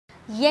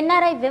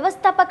NRI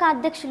వ్యవస్థాపక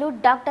అధ్యక్షులు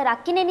doctor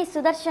Akkineni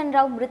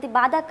Sudarshanrao మృతి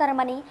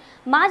బాధాకరమని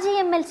మాజీ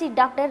ఎమ్మెల్సీ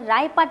డాక్టర్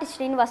రాయపాటి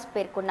శ్రీనివాస్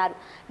పేర్కొన్నారు.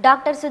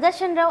 డాక్టర్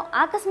సుదర్శనరావు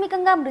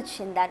ఆకస్మికంగా మృతి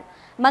చెందారు.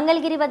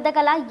 మంగళగిరి వద్ద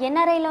గల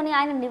ఎన్ఆర్ఐలోని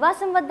ఆయన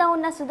నివాసం వద్ద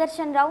ఉన్న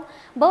సుదర్శనరావు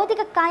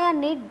భౌతిక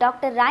కాయాన్ని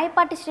డాక్టర్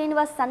రాయపాటి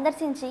శ్రీనివాస్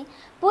సందర్శించి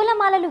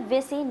పూలమాలలు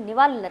వేసి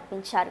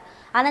నివాళులర్పించారు.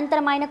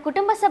 అనంతరం ఆయన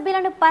కుటుంబ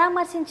సభ్యులను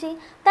పరామర్శించి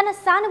తన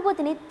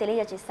సానుభూతిని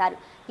తెలియజేశారు.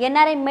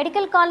 ఎన్ఆర్ఐ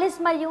మెడికల్ కాలేజ్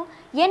మరియు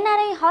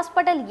ఎన్ఆర్ఐ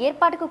హాస్పిటల్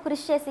ఏర్పాటుకు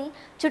కృషి చేసి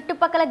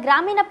చుట్టుపక్కల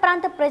గ్రామీణ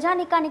ప్రాంత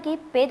ప్రజానికానికి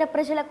పేద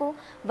ప్రజలకు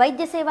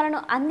వైద్య సేవలను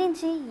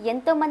అందించి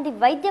ఎంతో మంది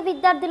వైద్య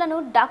విద్యార్థులను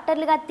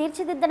డాక్టర్లుగా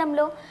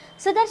తీర్చిదిద్దడంలో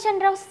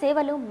సుదర్శనరావు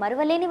సేవలు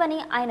మరువలేనివని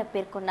ఆయన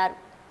పేర్కొన్నారు.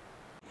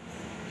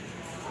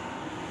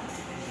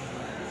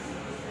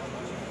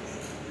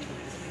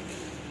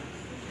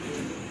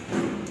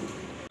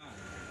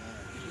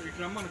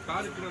 రమ్మను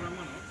కారు ఇక్కడ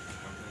రమ్మను